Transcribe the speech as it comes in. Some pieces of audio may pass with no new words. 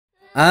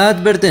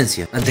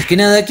Advertencia. Antes que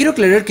nada, quiero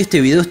aclarar que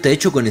este video está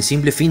hecho con el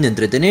simple fin de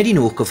entretener y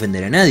no busca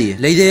ofender a nadie.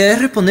 La idea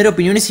es responder a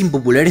opiniones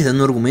impopulares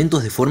dando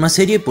argumentos de forma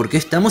seria porque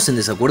estamos en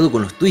desacuerdo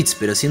con los tweets,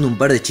 pero haciendo un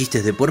par de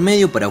chistes de por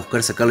medio para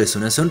buscar sacarles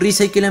una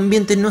sonrisa y que el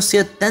ambiente no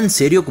sea tan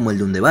serio como el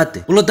de un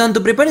debate. Por lo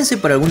tanto, prepárense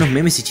para algunos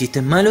memes y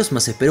chistes malos,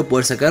 más espero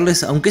poder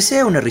sacarles aunque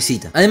sea una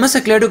risita. Además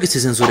aclaro que se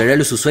censurará a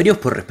los usuarios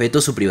por respeto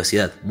a su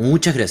privacidad.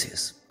 Muchas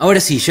gracias. Ahora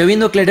sí, ya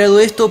habiendo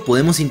aclarado esto,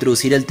 podemos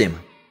introducir al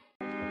tema.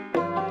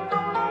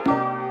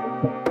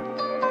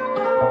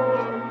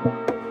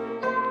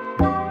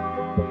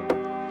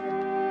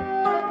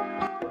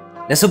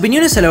 Las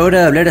opiniones a la hora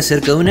de hablar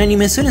acerca de un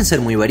anime suelen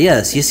ser muy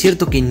variadas, y es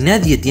cierto que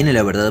nadie tiene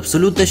la verdad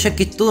absoluta ya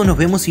que todos nos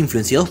vemos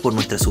influenciados por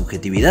nuestra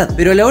subjetividad.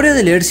 Pero a la hora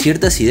de leer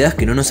ciertas ideas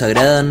que no nos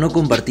agradan, no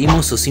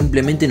compartimos o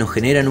simplemente nos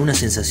generan una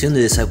sensación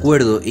de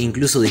desacuerdo e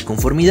incluso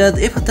disconformidad,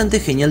 es bastante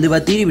genial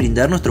debatir y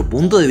brindar nuestro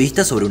punto de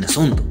vista sobre un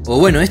asunto. O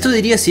bueno, esto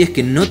diría si es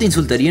que no te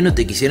insultarían o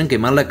te quisieran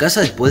quemar la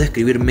casa después de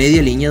escribir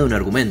media línea de un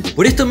argumento.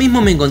 Por esto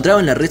mismo me encontraba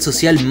en la red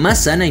social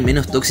más sana y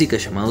menos tóxica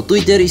llamado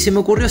Twitter y se me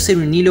ocurrió hacer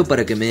un hilo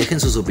para que me dejen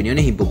sus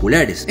opiniones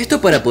impopulares. Esto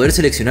para poder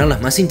seleccionar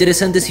las más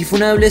interesantes y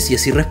funables y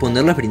así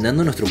responderlas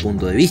brindando nuestro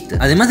punto de vista.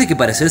 Además de que,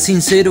 para ser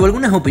sincero,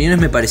 algunas opiniones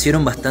me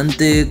parecieron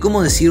bastante,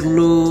 ¿cómo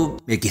decirlo?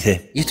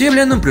 XD. Y estoy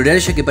hablando en plural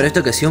ya que para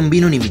esta ocasión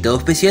vino un invitado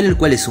especial, el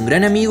cual es un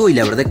gran amigo y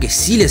la verdad que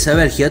sí le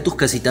sabe al hiatus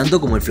casi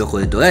tanto como el flojo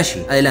de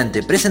Togashi.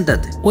 Adelante,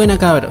 presentate. Buena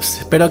cabros,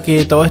 espero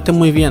que todo esté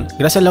muy bien.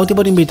 Gracias Lauti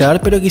por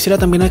invitar, pero quisiera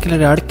también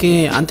aclarar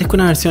que antes que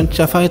una versión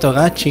chafa de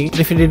Togashi,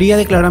 preferiría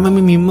declararme a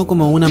mí mismo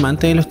como un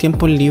amante de los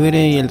tiempos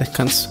libres y el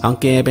descanso.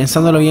 Aunque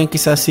pensándolo bien,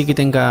 quizás sí que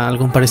tenga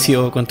algún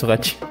parecido con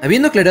Togashi.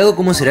 Habiendo aclarado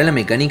cómo será la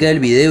mecánica del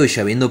video y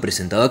ya habiendo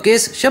presentado a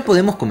Kess, ya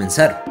podemos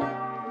comenzar.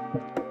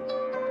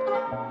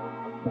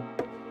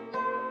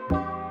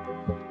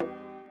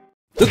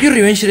 Tokyo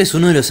Revengers es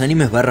uno de los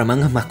animes barra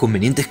mangas más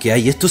convenientes que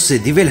hay. Esto se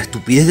debe a la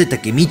estupidez de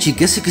Takemichi,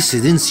 que hace que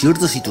se den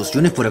ciertas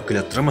situaciones para que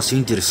la trama sea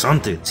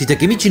interesante. Si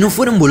Takemichi no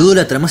fuera un boludo,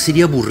 la trama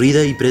sería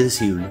aburrida y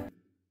predecible.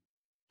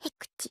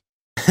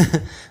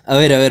 A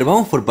ver,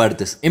 vamos por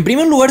partes. En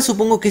primer lugar,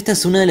 supongo que esta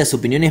es una de las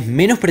opiniones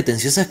menos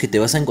pretenciosas que te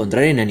vas a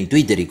encontrar en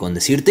AniTwitter, y con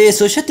decirte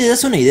eso ya te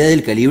das una idea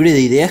del calibre de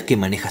ideas que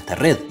maneja esta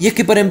red. Y es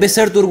que para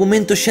empezar, tu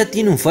argumento ya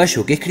tiene un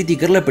fallo, que es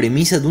criticar la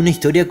premisa de una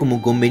historia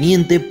como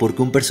conveniente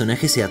porque un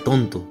personaje sea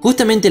tonto.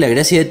 Justamente la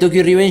gracia de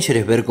Tokyo Revengers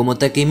es ver cómo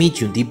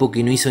Takemichi, un tipo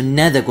que no hizo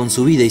nada con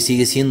su vida y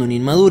sigue siendo un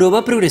inmaduro,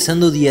 va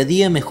progresando día a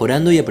día,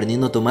 mejorando y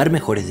aprendiendo a tomar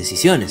mejores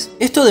decisiones.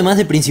 Esto además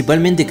de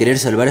principalmente querer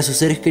salvar a sus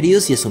seres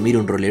queridos y asumir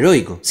un rol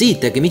heroico. Sí,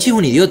 Takemichi es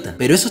un idiota,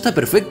 pero eso está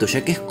perfecto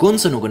ya que es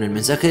cónsono con el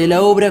mensaje de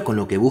la obra, con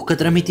lo que busca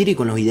transmitir y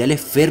con los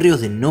ideales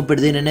férreos de no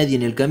perder a nadie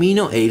en el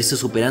camino e irse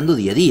superando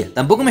día a día.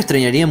 Tampoco me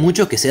extrañaría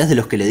mucho que seas de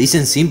los que le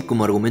dicen simp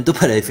como argumento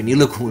para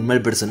definirlo como un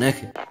mal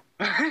personaje.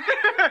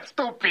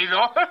 Estúpido.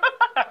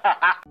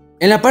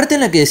 En la parte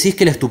en la que decís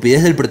que la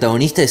estupidez del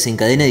protagonista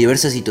desencadena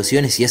diversas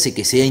situaciones y hace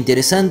que sea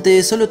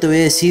interesante, solo te voy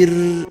a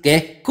decir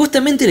que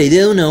justamente la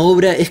idea de una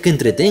obra es que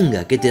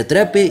entretenga, que te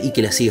atrape y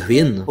que la sigas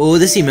viendo. O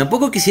decime, ¿a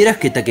poco quisieras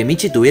que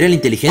Takemichi tuviera la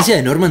inteligencia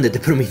de Norman de The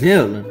Promised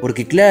Neverland?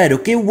 Porque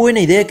claro, qué buena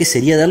idea que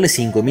sería darle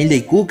 5000 de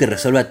IQ que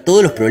resuelva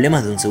todos los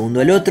problemas de un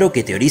segundo al otro,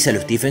 que teoriza a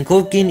los Stephen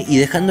Hawking y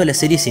dejando a la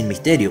serie sin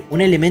misterio,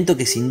 un elemento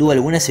que sin duda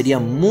alguna sería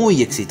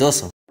muy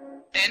exitoso.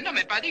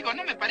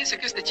 No me parece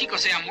que este chico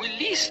sea muy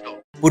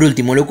listo. Por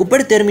último, el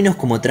ocupar términos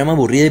como trama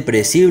aburrida y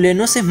predecible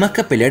no hace más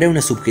que apelar a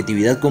una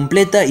subjetividad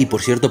completa y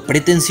por cierto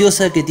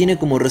pretenciosa que tiene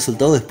como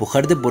resultado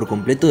despojarte por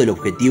completo del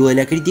objetivo de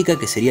la crítica,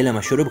 que sería la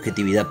mayor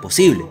objetividad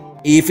posible.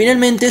 Y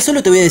finalmente,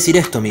 solo te voy a decir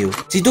esto, amigo.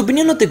 Si tu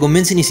opinión no te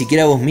convence ni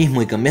siquiera a vos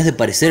mismo y cambias de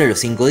parecer a los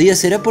 5 días,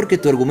 será porque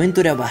tu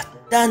argumento era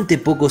bastante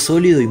poco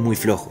sólido y muy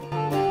flojo.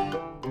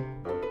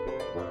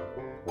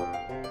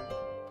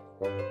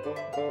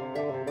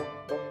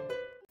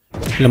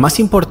 Lo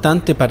más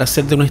importante para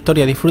hacer de una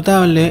historia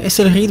disfrutable es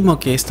el ritmo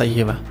que esta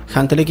lleva.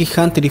 Hunter x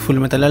Hunter y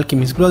Fullmetal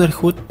Alchemist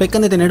Brotherhood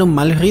pecan de tener un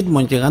mal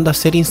ritmo llegando a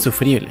ser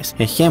insufribles.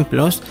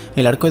 Ejemplos,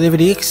 el arco de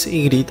Briggs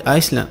y Grid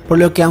Island, por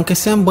lo que aunque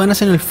sean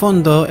buenas en el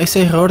fondo,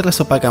 ese error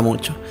las opaca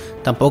mucho.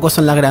 Tampoco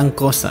son la gran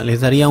cosa, les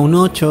daría un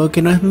 8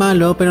 que no es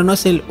malo, pero no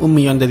es el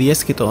 1.000.000 de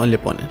 10 que todos le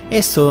ponen.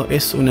 Eso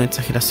es una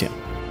exageración.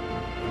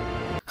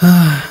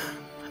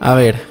 A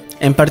ver.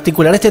 En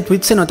particular este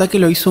tweet se nota que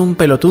lo hizo un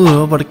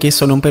pelotudo, porque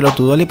solo un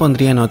pelotudo le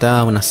pondría nota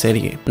a una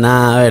serie.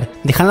 Nah, a ver,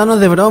 dejándonos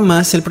de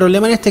bromas, el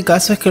problema en este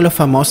caso es que los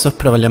famosos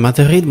problemas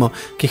de ritmo,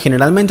 que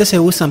generalmente se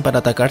usan para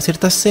atacar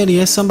ciertas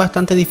series, son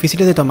bastante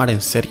difíciles de tomar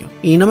en serio.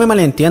 Y no me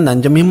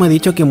malentiendan, yo mismo he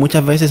dicho que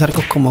muchas veces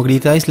arcos como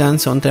Grid Island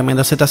son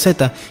tremendos ZZ,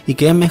 y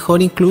que es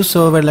mejor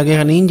incluso ver la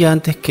Guerra Ninja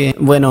antes que...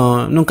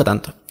 bueno, nunca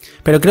tanto.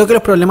 Pero creo que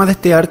los problemas de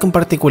este arco en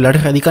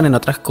particular radican en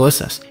otras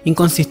cosas.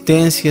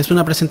 Inconsistencias,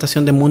 una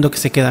presentación de mundo que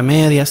se queda a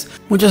medias,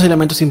 muchos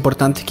elementos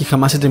importantes que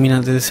jamás se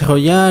terminan de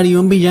desarrollar y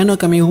un villano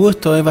que a mi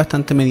gusto es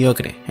bastante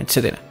mediocre,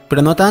 etc.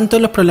 Pero no tanto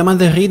los problemas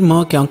de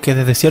ritmo, que aunque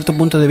desde cierto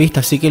punto de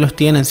vista sí que los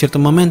tiene en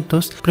ciertos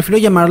momentos, prefiero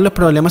llamarlos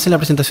problemas en la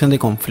presentación de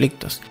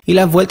conflictos, y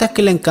las vueltas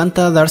que le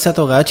encanta darse a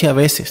Togashi a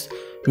veces.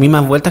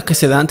 Mismas vueltas que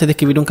se da antes de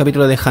escribir un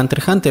capítulo de Hunter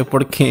x Hunter,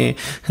 porque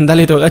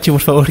dale Togachi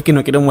por favor, que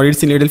no quiero morir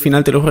sin leer el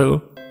final, te lo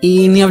ruego.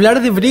 Y ni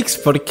hablar de Briggs,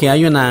 porque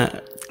hay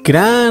una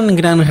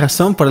gran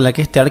razón por la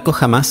que este arco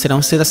jamás será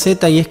un ZZ,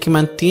 y es que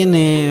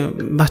mantiene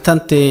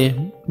bastante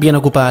bien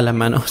ocupadas las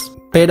manos.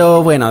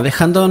 Pero bueno,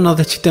 dejándonos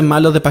de chistes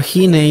malos de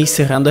página y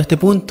cerrando este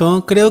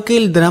punto, creo que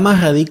el drama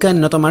radica en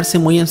no tomarse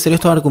muy en serio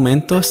estos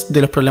argumentos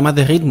de los problemas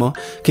de ritmo,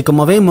 que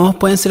como vemos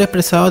pueden ser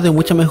expresados de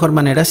mucha mejor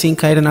manera sin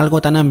caer en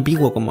algo tan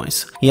ambiguo como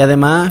eso. Y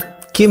además,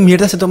 ¿quién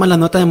mierda se toma la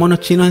nota de monos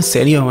chinos en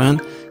serio,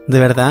 weón? ¿De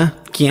verdad?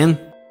 ¿Quién?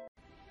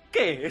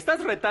 ¿Qué?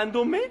 ¿Estás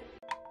retándome?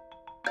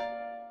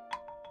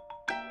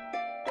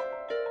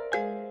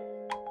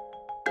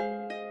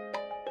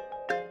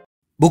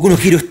 Boku no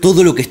Hero es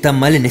todo lo que está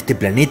mal en este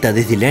planeta,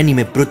 desde el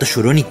anime prota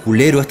llorón y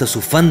culero hasta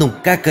su fandom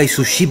caca y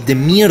su ship de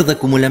mierda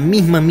como la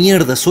misma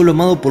mierda, solo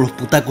amado por los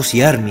putacos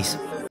y armies.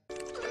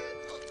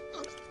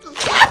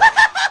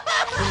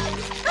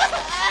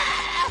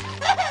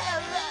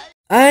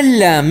 ¡A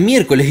la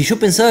miércoles! Y yo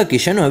pensaba que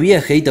ya no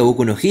había hate a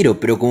Boku no Hero,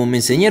 pero como me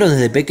enseñaron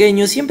desde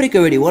pequeño, siempre hay que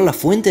averiguar la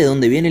fuente de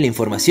donde viene la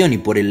información, y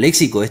por el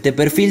léxico de este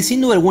perfil,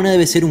 sin duda alguna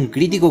debe ser un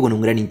crítico con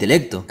un gran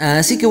intelecto.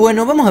 Así que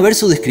bueno, vamos a ver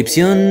su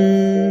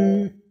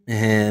descripción...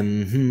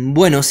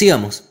 Bueno,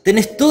 sigamos.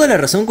 Tenés toda la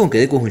razón con que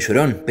Deku es un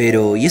llorón,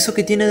 pero ¿y eso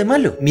qué tiene de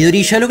malo?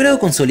 Midori ya ha logrado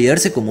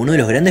consolidarse como uno de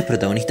los grandes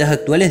protagonistas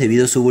actuales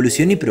debido a su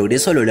evolución y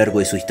progreso a lo largo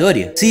de su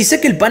historia. Sí,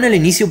 sé que el pan al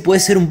inicio puede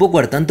ser un poco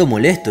hartanto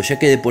molesto, ya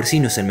que de por sí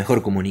no es el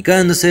mejor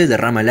comunicándose,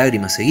 derrama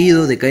lágrimas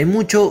seguido, decae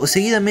mucho o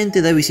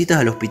seguidamente da visitas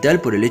al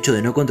hospital por el hecho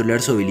de no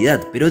controlar su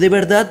habilidad, pero de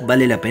verdad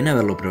vale la pena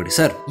verlo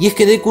progresar. Y es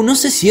que Deku no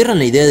se cierra en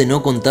la idea de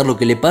no contar lo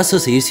que le pasa o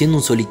seguir siendo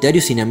un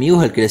solitario sin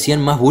amigos al que le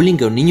hacían más bullying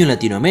que a un niño en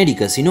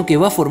Latinoamérica, sino que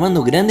va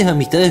formando grandes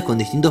amistades con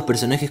distintos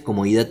personajes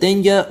como Ida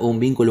Tenya o un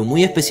vínculo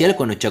muy especial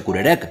con Ochaku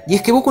Uraraka. Y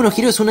es que Boku no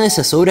Hero es una de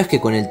esas obras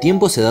que con el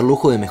tiempo se da el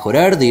lujo de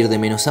mejorar, de ir de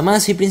menos a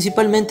más y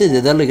principalmente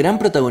de darle gran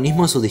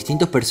protagonismo a sus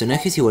distintos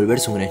personajes y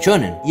volverse un gran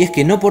shonen. Y es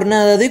que no por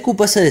nada Deku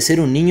pasa de ser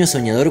un niño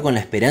soñador con la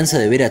esperanza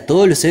de ver a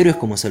todos los héroes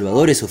como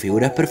salvadores o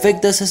figuras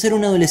perfectas a ser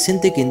un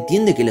adolescente que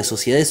entiende que la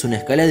sociedad es una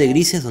escala de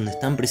grises donde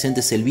están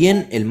presentes el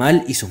bien, el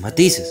mal y sus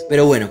matices.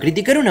 Pero bueno,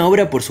 criticar una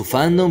obra por su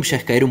fandom ya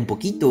es caer un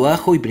poquito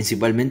bajo y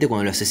principalmente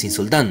cuando lo haces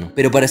insultando.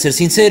 Pero para ser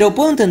sincero,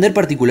 puedo entender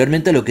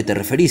particularmente a lo que te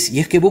referís, y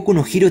es que Boku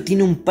no Hero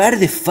tiene un par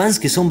de fans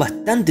que son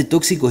bastante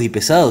tóxicos y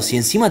pesados, y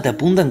encima te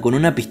apuntan con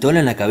una pistola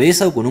en la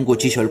cabeza o con un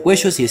cuchillo al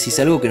cuello si decís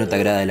algo que no te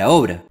agrada de la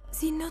obra.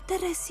 Si no te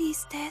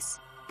resistes,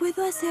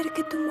 puedo hacer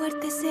que tu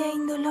muerte sea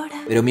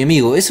indolora. Pero mi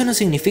amigo, eso no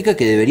significa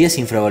que deberías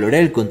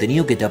infravalorar el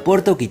contenido que te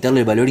aporta o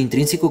quitarle el valor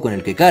intrínseco con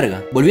el que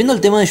carga. Volviendo al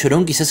tema de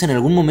llorón, quizás en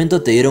algún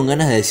momento te dieron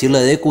ganas de decirle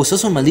a Deku: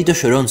 sos un maldito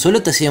llorón,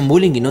 solo te hacían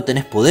bullying y no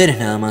tenés poderes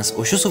nada más,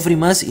 o yo sufrí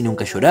más y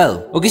nunca he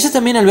llorado. O quizás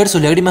también al ver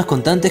sus lágrimas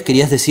constantes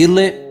querías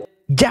decirle: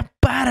 ¡ya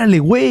párale,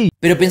 güey!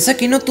 Pero pensá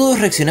que no todos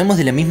reaccionamos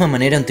de la misma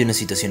manera ante una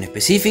situación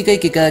específica y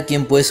que cada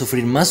quien puede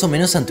sufrir más o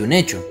menos ante un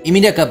hecho. Y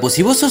mira capo,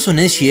 si vos sos un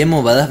edgy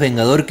emo badass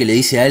vengador que le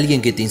dice a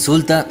alguien que te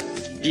insulta: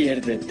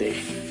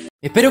 piérdete.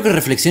 Espero que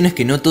reflexiones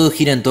que no todo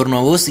gira en torno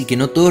a vos y que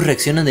no todos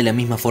reaccionan de la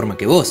misma forma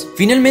que vos.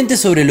 Finalmente,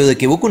 sobre lo de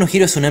que Boku no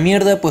Hero es una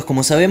mierda, pues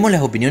como sabemos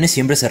las opiniones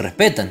siempre se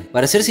respetan.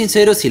 Para ser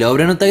sincero, si la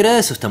obra no te agrada,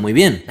 eso está muy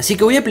bien. Así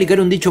que voy a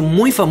aplicar un dicho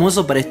muy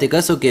famoso para este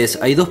caso que es: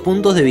 hay dos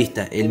puntos de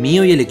vista, el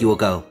mío y el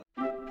equivocado.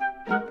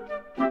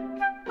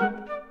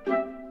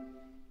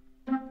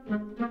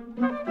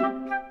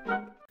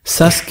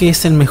 Sasuke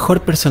es el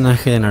mejor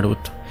personaje de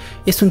Naruto.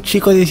 Es un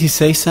chico de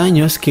 16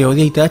 años que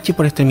odia a Itachi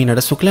por exterminar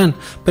a su clan,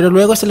 pero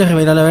luego se le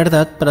revela la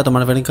verdad para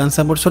tomar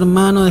venganza por su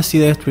hermano,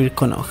 decide destruir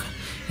Konoha.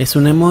 Es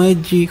un emo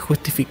edgy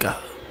justificado.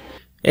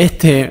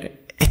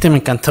 Este me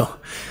encantó.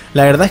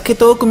 La verdad es que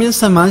todo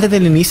comienza mal desde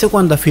el inicio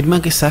cuando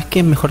afirma que Sasuke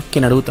es mejor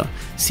que Naruto.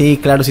 Sí,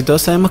 claro, si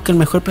todos sabemos que el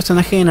mejor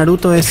personaje de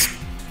Naruto es...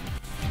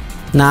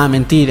 Nada,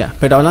 mentira.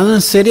 Pero hablando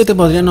en serio te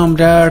podría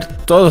nombrar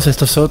todos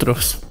estos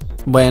otros.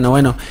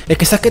 Bueno, es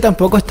que Sasuke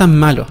tampoco es tan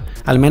malo.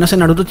 Al menos en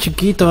Naruto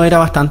chiquito era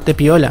bastante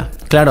piola.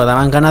 Claro,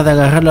 daban ganas de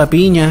agarrarlo a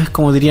piñas,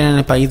 como dirían en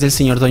el país del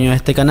señor dueño de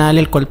este canal,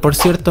 el cual por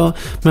cierto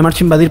me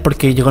marcho a invadir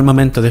porque llegó el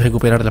momento de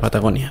recuperar la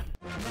Patagonia.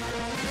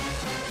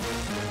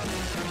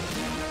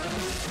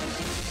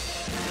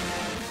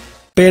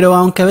 Pero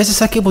aunque a veces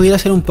Sasuke pudiera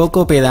ser un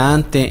poco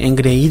pedante,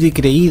 engreído y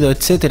creído,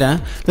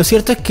 etc., lo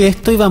cierto es que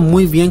esto iba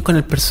muy bien con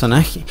el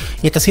personaje,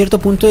 y hasta cierto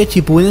punto de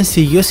Shippuden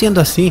siguió siendo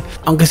así,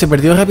 aunque se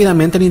perdió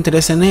rápidamente el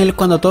interés en él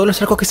cuando todos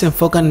los arcos que se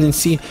enfocan en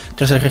sí,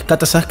 tras el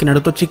rescate a Sasuke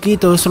Naruto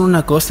chiquito, son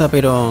una cosa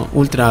pero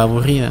ultra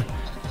aburrida.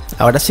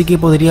 Ahora sí que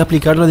podría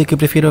aplicarlo de que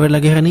prefiero ver la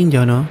guerra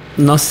ninja, ¿o no?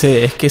 No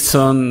sé, es que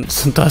son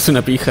todas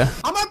una pija.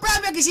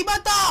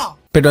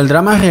 Pero el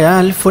drama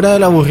real, fuera de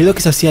lo aburrido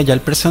que se hacía ya el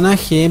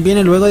personaje,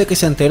 viene luego de que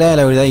se entera de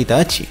la verdad de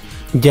Itachi.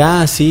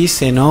 Ya así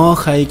se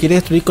enoja y quiere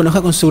destruir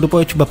Konoha con su grupo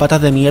de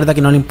chupapatas de mierda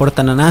que no le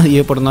importan a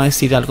nadie, por no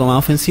decir algo más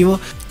ofensivo,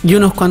 y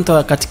unos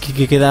cuantos Akatsuki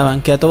que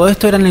quedaban, que a todo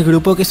esto eran el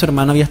grupo que su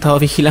hermano había estado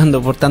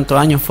vigilando por tantos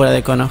años fuera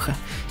de Konoha,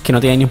 que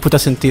no tiene ni un puto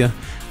sentido.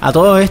 A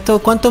todo esto,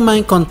 ¿cuántos más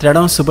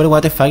encontraron super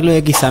what the fuck lo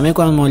de Kisame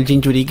como el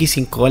Jinchuriki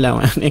sin cola,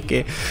 man? Es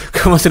que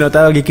como se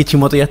notaba que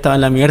Kishimoto ya estaba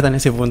en la mierda en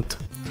ese punto.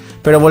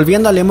 Pero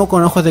volviendo al emo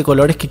con ojos de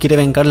colores que quiere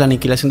vengar la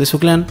aniquilación de su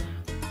clan.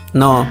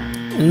 No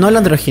el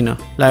andrógino,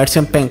 la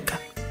versión penca.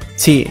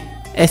 Sí,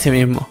 ese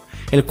mismo.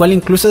 El cual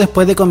incluso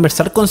después de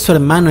conversar con su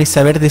hermano y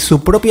saber de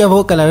su propia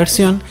boca la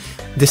versión,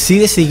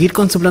 decide seguir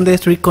con su plan de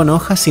destruir con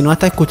hojas, sino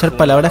hasta escuchar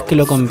palabras que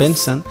lo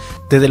convenzan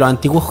desde los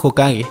antiguos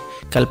Hokage,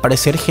 que al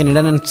parecer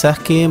generan en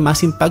Sasuke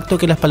más impacto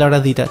que las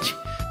palabras de Itachi.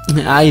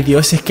 Ay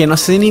Dios, es que no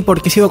sé ni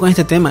por qué sigo con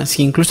este tema,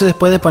 si incluso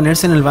después de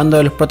ponerse en el bando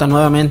de los protas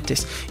nuevamente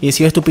y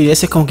decir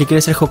estupideces como que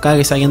quiere ser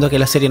Hokage sabiendo que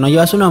la serie no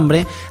lleva su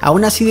nombre,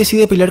 aún así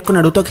decide pelear con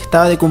Naruto que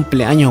estaba de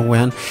cumpleaños,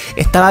 weón.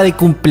 Estaba de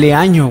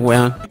cumpleaños,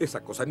 weón.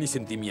 Esa cosa ni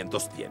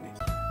sentimientos tiene.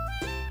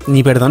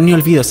 Ni perdón ni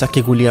olvido,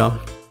 Sasuke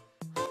culiao.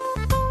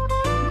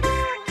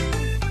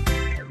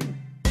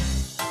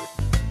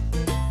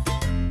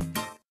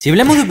 Si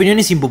hablamos de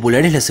opiniones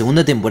impopulares, la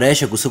segunda temporada de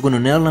Yakusoku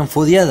no Neverland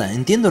fue odiada,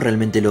 entiendo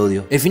realmente el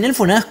odio. El final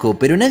fue un asco,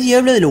 pero nadie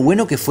habla de lo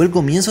bueno que fue el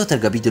comienzo hasta el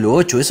capítulo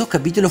 8, esos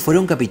capítulos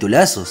fueron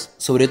capitulazos.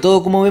 Sobre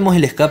todo como vemos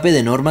el escape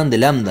de Norman de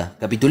Lambda,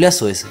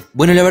 capitulazo ese.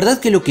 Bueno, la verdad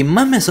que lo que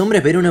más me asombra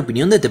es ver una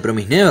opinión de The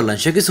Promised Neverland,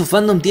 ya que su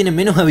fandom tiene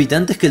menos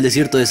habitantes que el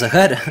desierto de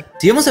Sahara.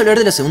 Si vamos a hablar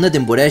de la segunda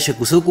temporada de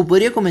Yakusoku,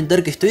 podría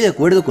comentar que estoy de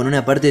acuerdo con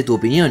una parte de tu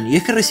opinión, y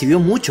es que recibió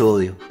mucho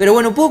odio. Pero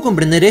bueno, puedo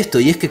comprender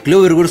esto, y es que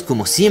Cloverworks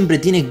como siempre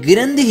tiene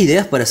grandes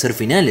ideas para hacer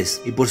finales.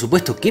 Y por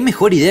supuesto, qué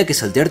mejor idea que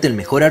saltearte el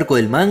mejor arco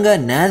del manga,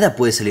 nada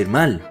puede salir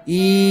mal.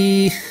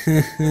 Y...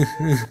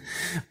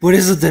 por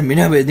eso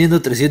terminas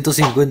vendiendo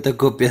 350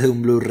 copias de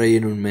un Blu-ray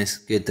en un mes.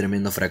 Qué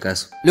tremendo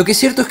fracaso. Lo que es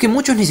cierto es que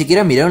muchos ni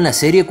siquiera miraron la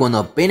serie cuando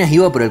apenas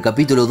iba por el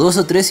capítulo 2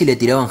 o 3 y le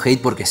tiraban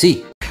hate porque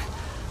sí.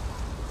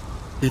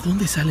 ¿De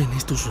dónde salen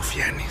estos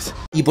rufianes?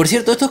 Y por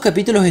cierto, estos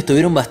capítulos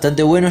estuvieron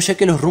bastante buenos, ya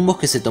que los rumbos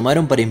que se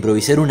tomaron para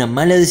improvisar una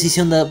mala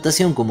decisión de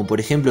adaptación, como por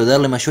ejemplo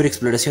darle mayor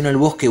exploración al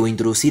bosque o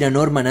introducir a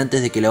Norman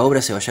antes de que la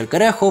obra se vaya al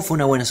carajo, fue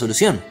una buena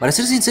solución. Para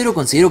ser sincero,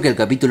 considero que el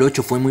capítulo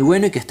 8 fue muy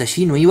bueno y que hasta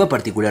allí no iba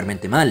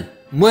particularmente mal.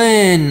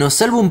 Bueno,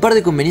 salvo un par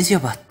de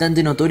conveniencias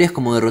bastante notorias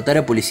como derrotar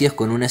a policías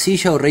con una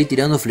silla o Rey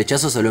tirando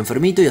flechazos a lo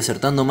enfermito y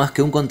acertando más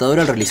que un contador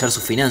al realizar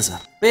sus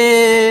finanzas.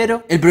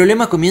 Pero el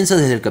problema comienza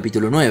desde el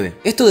capítulo 9.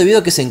 Esto debido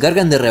a que se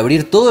encargan de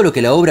reabrir todo lo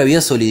que la obra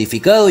había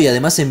solidificado y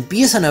además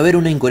empiezan a ver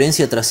una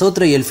incoherencia tras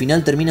otra y el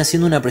final termina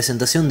siendo una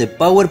presentación de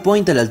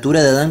PowerPoint a la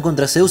altura de Adán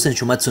contra Zeus en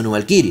Shumatsu no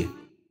Valkyrie.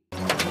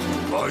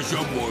 Vaya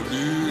a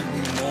morir,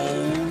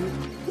 no.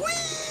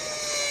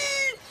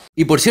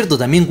 Y por cierto,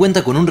 también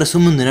cuenta con un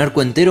resumen de un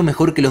arco entero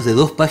mejor que los de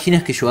 2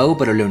 páginas que yo hago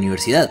para la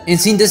universidad. En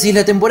síntesis,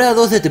 la temporada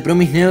 2 de The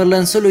Promised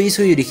Neverland solo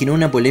hizo y originó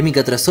una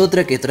polémica tras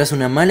otra que tras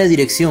una mala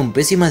dirección,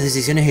 pésimas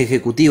decisiones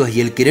ejecutivas y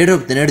el querer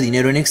obtener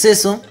dinero en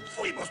exceso,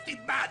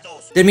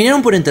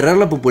 terminaron por enterrar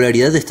la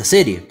popularidad de esta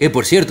serie, que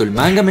por cierto, el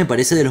manga me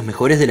parece de los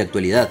mejores de la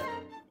actualidad.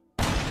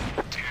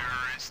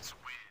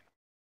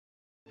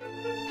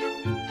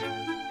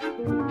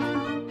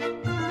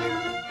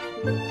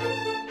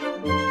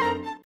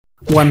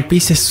 One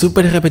Piece es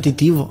súper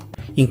repetitivo,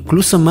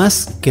 incluso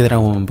más que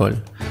Dragon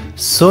Ball.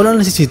 Solo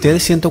necesité de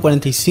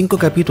 145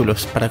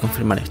 capítulos para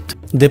confirmar esto.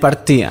 De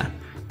partida,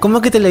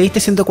 ¿cómo que te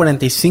leíste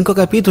 145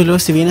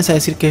 capítulos si vienes a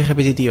decir que es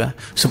repetitiva?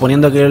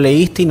 Suponiendo que lo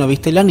leíste y no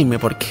viste el anime,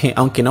 porque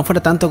aunque no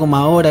fuera tanto como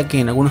ahora, que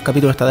en algunos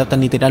capítulos te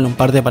adaptan literal un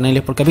par de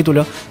paneles por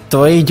capítulo,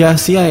 Toei ya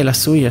hacía de las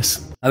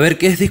suyas. A ver,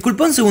 Kess,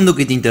 disculpa un segundo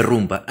que te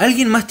interrumpa.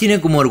 ¿Alguien más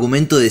tiene como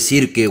argumento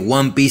decir que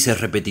One Piece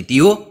es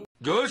repetitivo?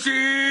 Yo sí.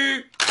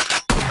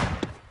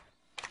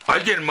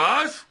 ¿Alguien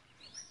más?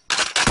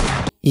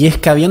 Y es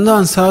que habiendo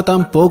avanzado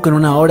tan poco en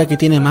una obra que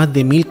tiene más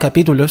de 1000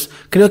 capítulos,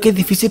 creo que es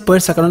difícil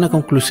poder sacar una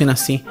conclusión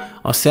así.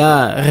 O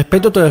sea,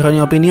 respeto tu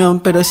errónea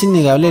opinión, pero es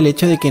innegable el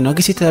hecho de que no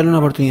quisiste darle una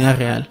oportunidad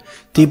real.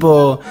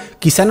 Tipo,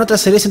 quizá en otra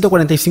serie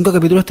 145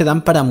 capítulos te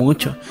dan para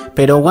mucho,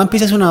 pero One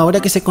Piece es una obra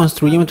que se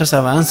construye mientras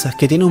avanzas,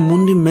 que tiene un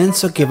mundo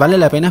inmenso que vale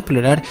la pena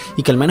explorar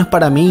y que al menos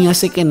para mí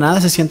hace que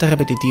nada se sienta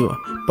repetitivo,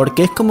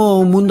 porque es como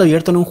un mundo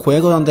abierto en un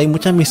juego donde hay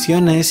muchas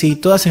misiones y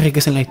todas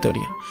enriquecen la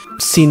historia.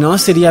 Si no,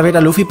 sería ver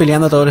a Luffy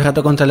peleando todo el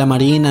rato contra la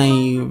marina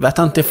y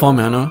bastante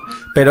fome, ¿o no?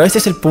 Pero ese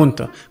es el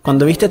punto.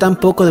 Cuando viste tan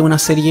poco de una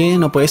serie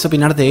no puedes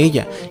opinar de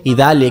ella. Y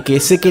dale,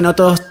 que sé que no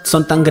todos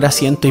son tan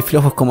grasientos y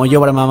flojos como yo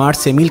para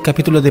mamarse 1000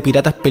 capítulos de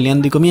piratas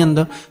peleando y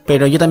comiendo,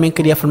 pero yo también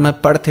quería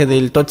formar parte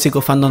del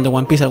tóxico fandom de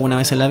One Piece alguna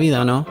vez en la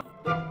vida, ¿o no?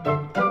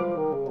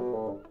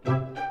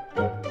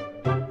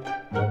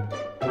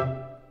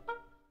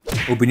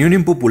 Opinión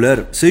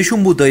impopular.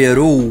 Seishun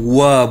Butayarou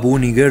wa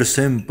Buniger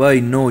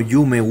Senpai no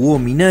Yume wo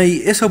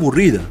Minai es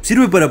aburrida.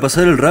 Sirve para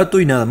pasar el rato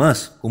y nada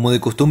más. Como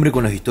de costumbre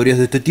con las historias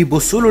de este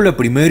tipo, solo la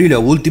primera y la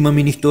última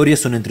mini historia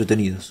son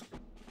entretenidas.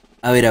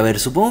 A ver,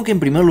 supongo que en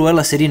primer lugar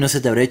la serie no se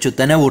te habrá hecho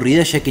tan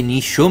aburrida ya que ni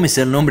yo me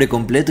sé el nombre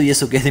completo y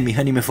eso que es de mis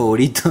animes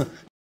favoritos.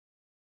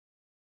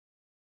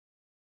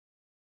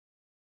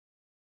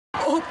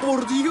 ¡Oh,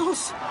 por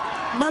Dios!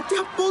 ¡Mataste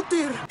a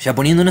Potter! Ya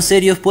poniéndonos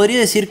serios, podría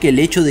decir que el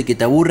hecho de que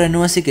te aburra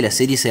no hace que la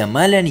serie sea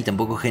mala ni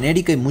tampoco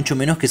genérica y mucho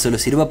menos que solo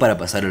sirva para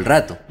pasar el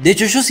rato. De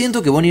hecho, yo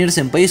siento que Bonnie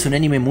Senpai es un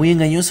anime muy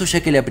engañoso,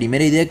 ya que la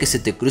primera idea que se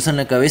te cruza en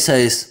la cabeza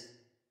es: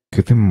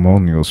 ¿qué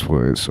demonios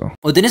fue eso?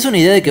 o tenés una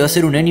idea de que va a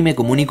ser un anime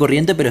común y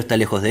corriente, pero está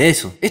lejos de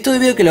eso. Esto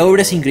debido a que la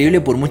obra es increíble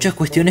por muchas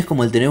cuestiones,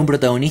 como el tener un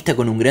protagonista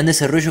con un gran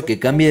desarrollo que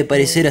cambia de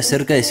parecer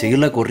acerca de seguir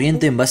la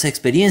corriente en base a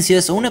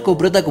experiencias, o una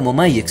coprota como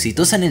Mai,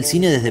 exitosa en el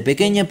cine desde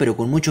pequeña pero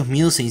con muchos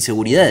miedos e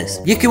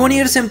inseguridades. Y es que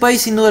Bonnie Senpai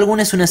sin duda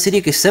alguna es una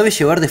serie que sabe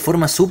llevar de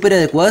forma súper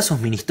adecuada sus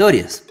mini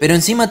historias. Pero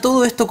encima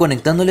todo esto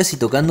conectándolas y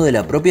tocando de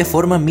la propia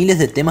forma miles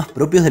de temas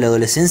propios de la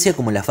adolescencia,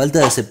 como la falta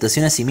de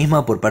aceptación a sí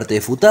misma por parte de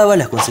Futaba,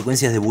 las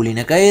consecuencias de bullying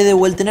a Kaede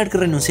o el tener que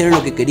renunciar a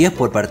lo que querías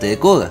por parte de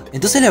Koga.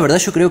 Entonces la verdad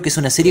yo creo que es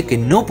una serie que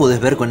no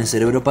podés ver con el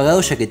cerebro apagado,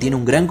 ya que tiene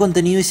un gran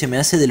contenido y se me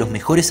hace de los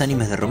mejores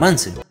animes de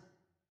romance.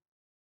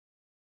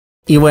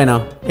 Y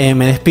bueno,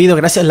 me despido,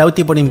 gracias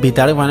Lauti por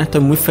invitar, bueno, estoy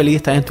muy feliz de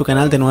estar en tu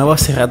canal de nuevo,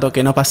 hace rato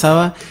que no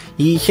pasaba.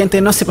 Y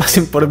gente, no se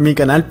pasen por mi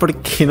canal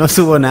porque no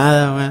subo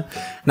nada, bueno.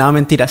 No,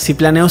 mentira, sí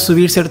planeo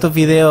subir ciertos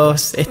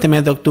videos este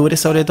mes de octubre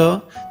sobre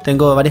todo,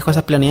 tengo varias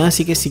cosas planeadas,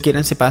 así que si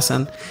quieren se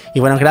pasan. Y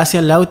bueno,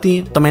 gracias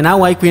Lauti, tomen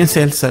agua y cuídense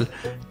del sol.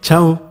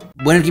 Chao.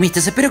 Bueno,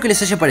 alquimistas, espero que les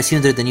haya parecido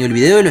entretenido el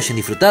video y lo hayan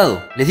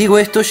disfrutado. Les digo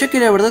esto ya que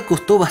la verdad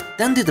costó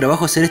bastante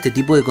trabajo hacer este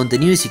tipo de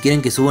contenido, y si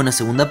quieren que suba una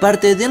segunda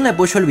parte, denle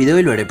apoyo al video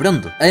y lo haré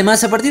pronto.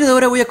 Además, a partir de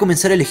ahora voy a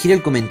comenzar a elegir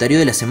el comentario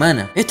de la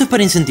semana. Esto es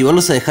para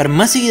incentivarlos a dejar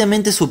más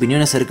seguidamente su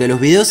opinión acerca de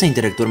los videos e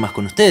interactuar más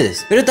con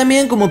ustedes, pero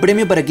también como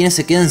premio para quienes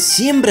se quedan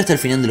siempre hasta el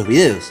final de los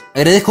videos.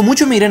 Agradezco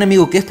mucho a mi gran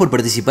amigo Kess por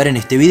participar en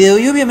este video,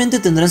 y obviamente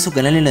tendrán su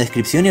canal en la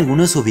descripción y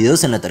algunos de sus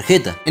videos en la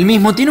tarjeta. El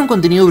mismo tiene un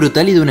contenido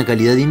brutal y de una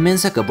calidad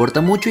inmensa que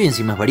aporta mucho y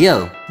encima es variado.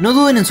 No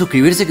duden en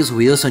suscribirse, que sus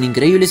videos son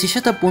increíbles y ya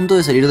está a punto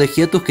de salir de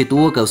hiatus que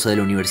tuvo a causa de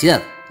la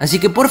universidad. Así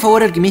que por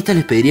favor, alquimistas,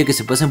 les pediría que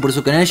se pasen por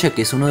su canal, ya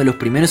que es uno de los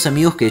primeros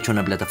amigos que he hecho en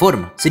la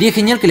plataforma. Sería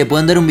genial que le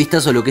puedan dar un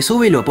vistazo a lo que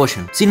sube y lo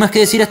apoyen. Sin más que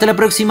decir, hasta la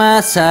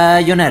próxima,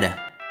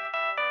 sayonara.